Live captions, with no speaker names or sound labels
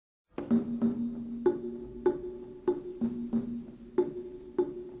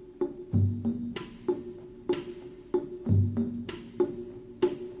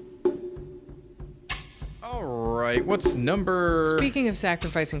right, what's number... Speaking of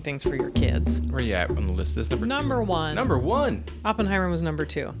sacrificing things for your kids. Where you at on the list? This number two. Number one. Number one. Oppenheimer was number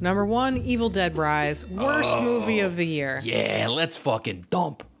two. Number one, Evil Dead Rise. Worst movie of the year. Yeah, let's fucking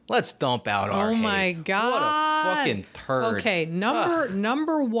dump. Let's dump out our Oh hate. my God. What a fucking turd. Okay,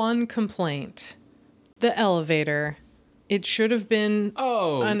 number one complaint. The elevator. It should have been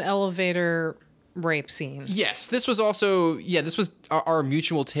an elevator rape scene. Yes, this was also, this was our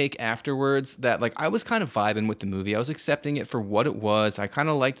mutual take afterwards that, like, I was kind of vibing with the movie. I was accepting it for what it was. I kind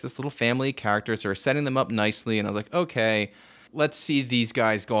of liked this little family of characters. They were setting them up nicely, and I was like, okay, let's see these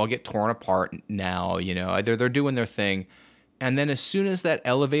guys all get torn apart now, you know. They're doing their thing. And then as soon as that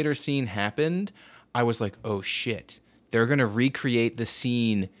elevator scene happened, I was like, oh shit. They're going to recreate the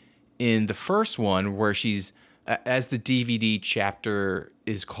scene in the first one where she's, as the DVD chapter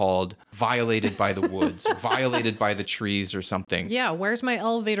is called, violated by the woods, violated by the trees or something. Yeah, where's my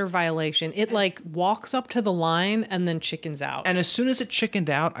elevator violation? It like walks up to the line and then chickens out. And as soon as it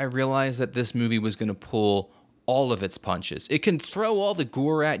chickened out, I realized that this movie was going to pull all of its punches. It can throw all the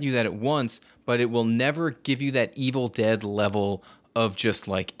gore at you that it wants, but it will never give you that Evil Dead level of just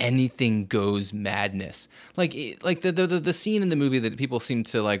like anything goes madness. Like the scene in the movie that people seem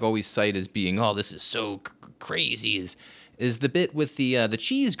to like always cite as being, oh, this is so crazy is the bit with the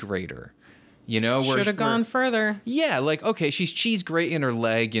cheese grater. You know, should have gone further. Yeah, like, okay, she's cheese grating her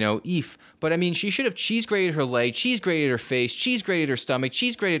leg, you know, eef. But I mean, she should have cheese grated her leg, cheese grated her face, cheese grated her stomach,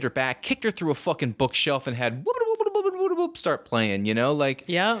 cheese grated her back, kicked her through a fucking bookshelf and had whoop, whoop, whoop, whoop, whoop, whoop, start playing, you know? Like,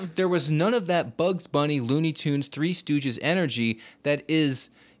 yeah. There was none of that Bugs Bunny, Looney Tunes, Three Stooges energy that is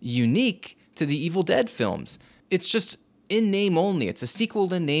unique to the Evil Dead films. It's just in name only. It's a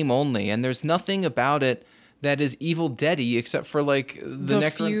sequel in name only, and there's nothing about it that is Evil Dead-y except for like the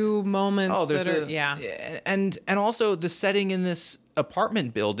few moments. Oh, there's and also the setting in this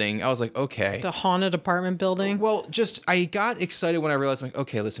apartment building. I was like, okay, the haunted apartment building. Well, just I got excited when I realized, like,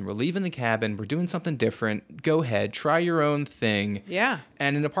 okay, listen, we're leaving the cabin, we're doing something different. Go ahead, try your own thing. Yeah.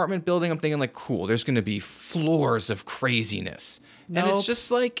 And an apartment building, I'm thinking like, cool. There's going to be floors of craziness. Nope. And it's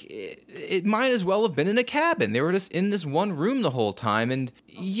just like, it might as well have been in a cabin. They were just in this one room the whole time. And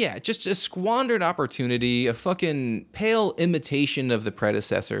yeah, just a squandered opportunity, a fucking pale imitation of the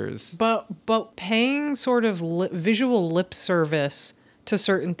predecessors. But paying sort of visual lip service to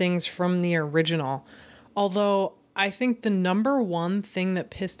certain things from the original. Although I think the number one thing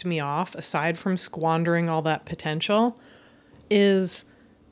that pissed me off, aside from squandering all that potential, is